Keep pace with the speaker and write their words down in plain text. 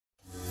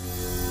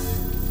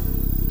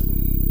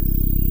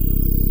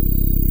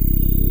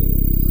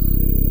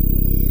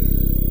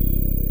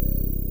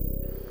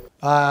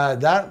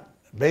That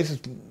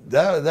basically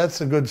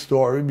that's a good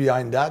story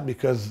behind that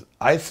because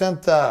I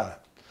sent Don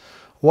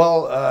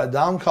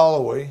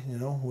Calloway, you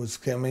know, was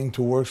coming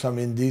to work some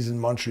indies in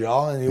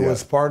Montreal, and he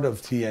was part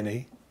of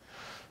TNA.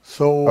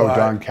 So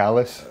Don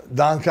Callis?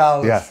 Don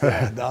Callis,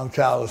 yeah, Don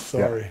Callis,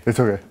 sorry. Yeah, it's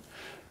okay.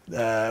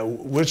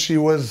 Which he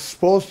was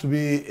supposed to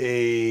be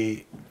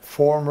a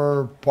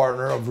former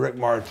partner of Rick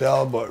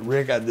Martel, but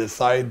Rick had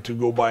decided to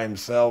go by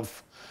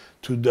himself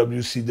to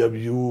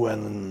WCW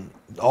and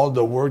all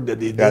the work that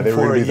they did for a year. Yeah, they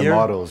were going to be the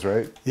models,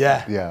 right?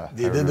 Yeah. Yeah.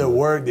 They did the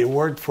work. They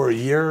worked for a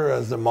year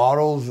as the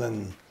models,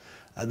 and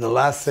at the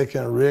last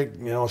second, Rick,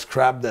 you know,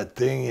 scrapped that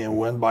thing and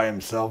went by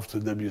himself to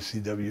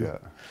WCW. Yeah.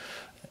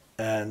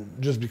 And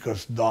just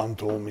because Don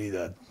told me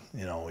that,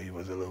 you know, he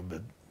was a little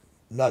bit,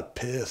 not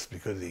pissed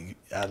because he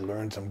had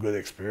learned some good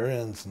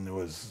experience and it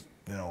was,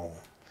 you know.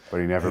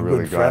 But he never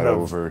really got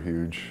over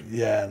huge.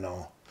 Yeah,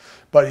 no.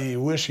 But he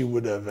wished he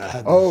would have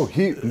had. Oh,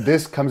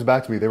 this comes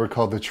back to me. They were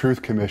called the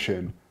Truth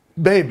Commission.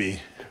 Baby.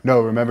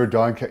 No, remember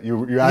Don?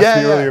 You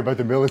asked me earlier about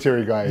the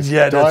military guys.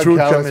 Yeah, Don the Truth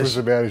Callis Commission was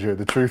the manager,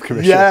 the Truth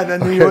Commission. Yeah,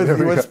 then he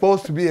was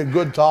supposed to be a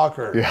good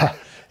talker. Yeah.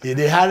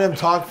 They had him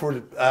talk for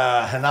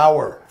an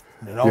hour,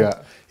 you know.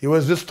 Yeah. He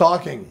was just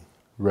talking.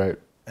 Right.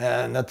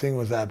 And nothing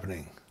was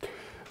happening.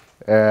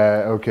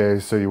 Okay,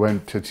 so you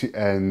went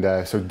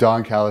to so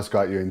Don Callis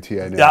got you in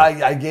TNA. Yeah,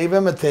 I gave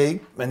him a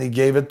tape, and he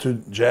gave it to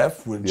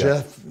Jeff.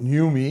 Jeff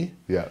knew me.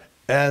 Yeah.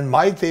 And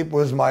my tape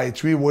was my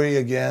three-way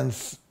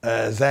against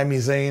Sami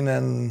Zayn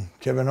and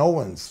Kevin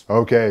Owens.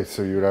 Okay,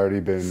 so you'd already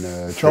been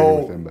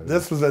training with him. So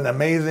this was an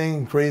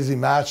amazing, crazy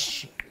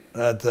match.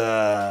 It's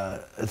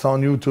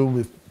on YouTube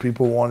if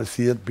people want to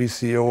see it.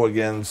 PCO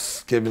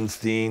against Kevin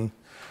Steen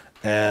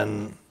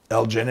and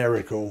El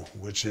Generico,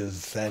 which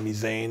is Sami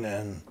Zayn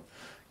and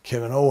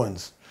Kevin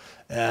Owens.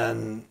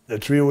 And the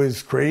three-way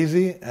is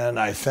crazy, and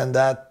I sent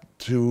that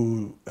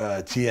to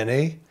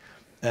TNA.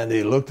 And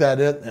they looked at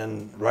it,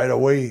 and right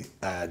away,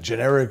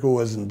 Generico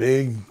wasn't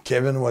big.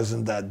 Kevin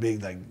wasn't that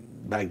big. Like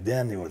back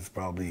then, he was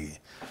probably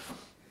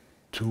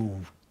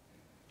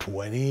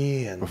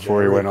 220. And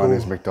before Generico, he went on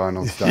his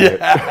McDonald's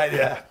diet.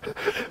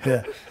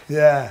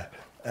 yeah.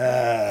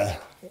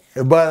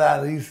 But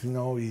at least, you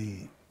know,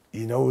 he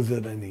knows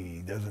it and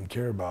he doesn't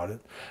care about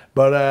it.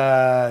 But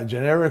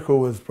Generico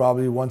was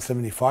probably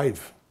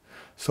 175.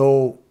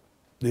 So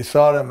they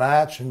saw the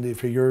match and they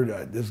figured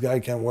this guy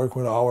can work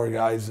with our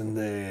guys in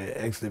the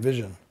X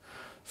division.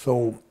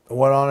 So I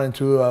went on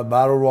into a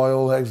Battle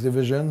Royal X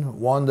division,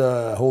 won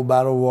the whole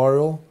Battle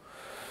Royal.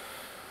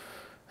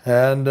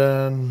 And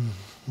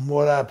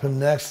what happened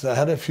next? I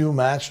had a few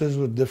matches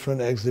with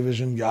different X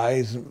division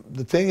guys.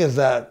 The thing is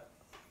that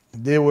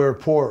they were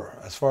poor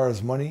as far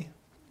as money.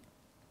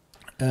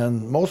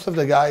 And most of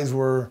the guys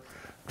were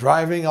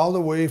driving all the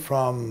way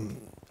from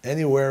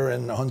anywhere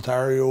in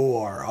Ontario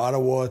or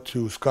Ottawa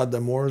to Scott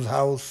D'Amour's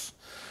house.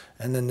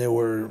 And then they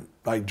were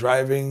like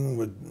driving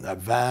with a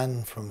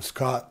van from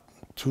Scott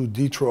to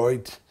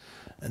Detroit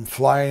and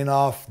flying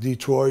off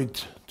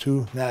Detroit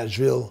to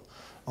Nashville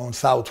on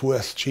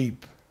Southwest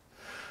cheap.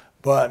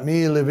 But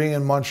me living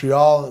in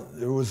Montreal,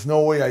 there was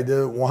no way I did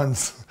it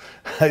once.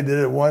 I did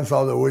it once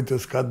all the way to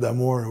Scott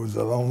D'Amour. It was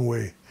a long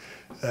way.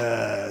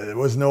 There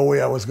was no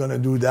way I was going to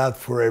do that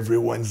for every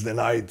Wednesday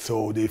night.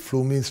 So they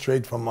flew me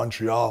straight from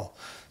Montreal.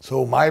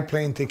 So my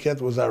plane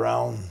ticket was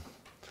around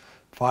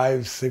 $500,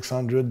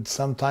 $600,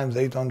 sometimes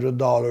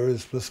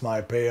 $800 plus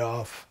my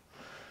payoff.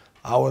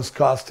 I was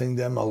costing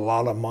them a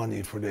lot of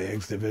money for the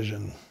X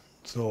division.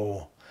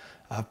 So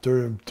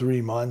after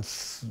 3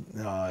 months,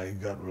 I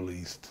got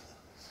released.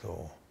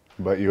 So.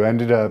 But you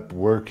ended up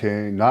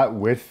working, not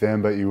with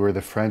them, but you were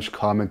the French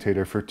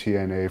commentator for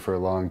TNA for a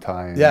long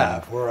time.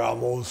 Yeah, for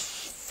almost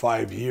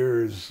 5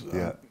 years.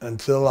 Yeah.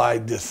 Until I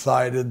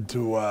decided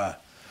to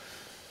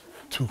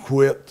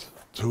quit.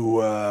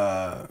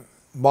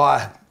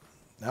 But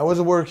I was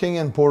working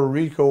in Puerto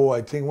Rico.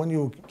 I think when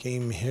you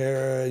came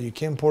here, you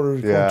came to Puerto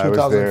Rico in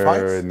 2005.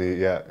 I was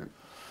there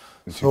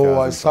in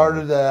so I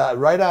started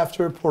right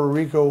after Puerto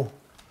Rico.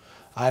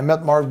 I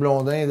met Marc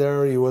Blondin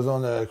there. He was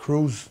on a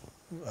cruise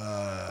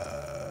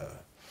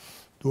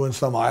doing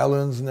some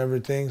islands and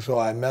everything. So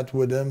I met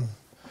with him.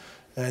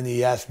 And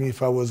he asked me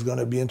if I was going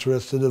to be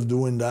interested of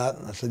doing that.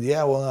 And I said,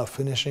 yeah, well, I'm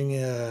finishing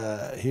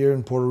here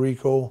in Puerto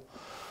Rico.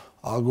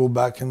 I'll go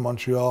back in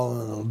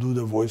Montreal and I'll do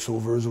the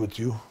voiceovers with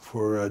you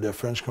for the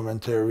French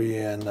commentary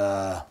and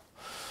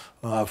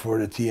for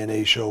the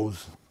TNA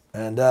shows.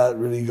 And that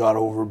really got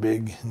over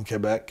big in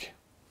Quebec.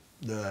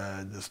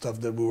 The stuff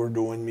that we were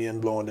doing, me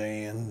and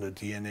Blondin and the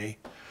TNA.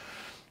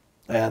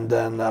 And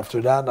then after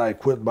that, I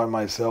quit by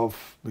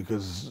myself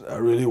because I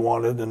really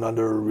wanted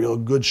another real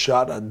good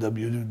shot at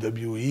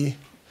WWE.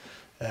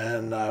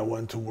 And I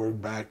went to work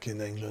back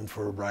in England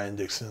for Brian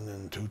Dixon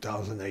in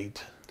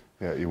 2008.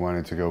 Yeah, you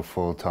wanted to go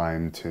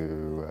full-time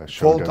to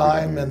show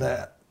full-time, and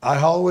I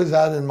always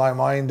had in my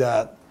mind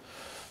that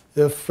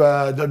if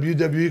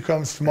WWE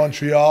comes to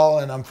Montreal,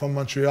 and I'm from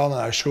Montreal,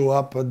 and I show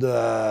up at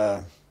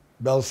the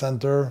Bell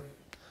Center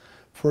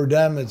for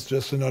them, it's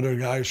just another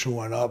guy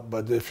showing up.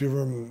 But if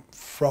you're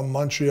from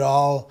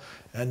Montreal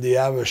and they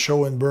have a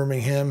show in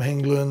Birmingham,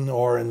 England,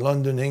 or in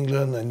London,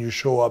 England, and you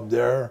show up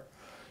there,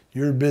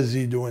 you're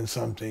busy doing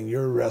something.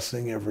 You're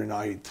wrestling every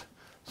night.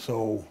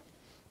 So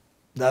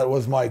that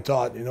was my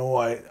thought. You know,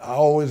 I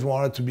always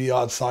wanted to be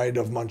outside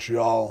of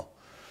Montreal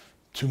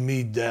to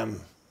meet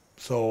them.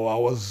 So I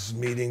was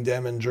meeting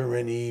them in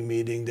Germany,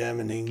 meeting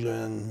them in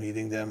England,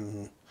 meeting them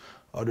in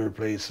other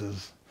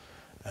places.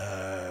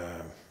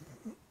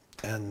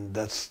 And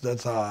that's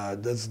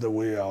the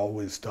way I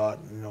always thought,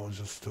 you know,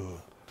 just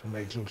to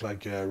make it look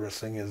like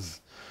wrestling is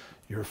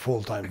your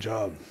full-time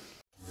job.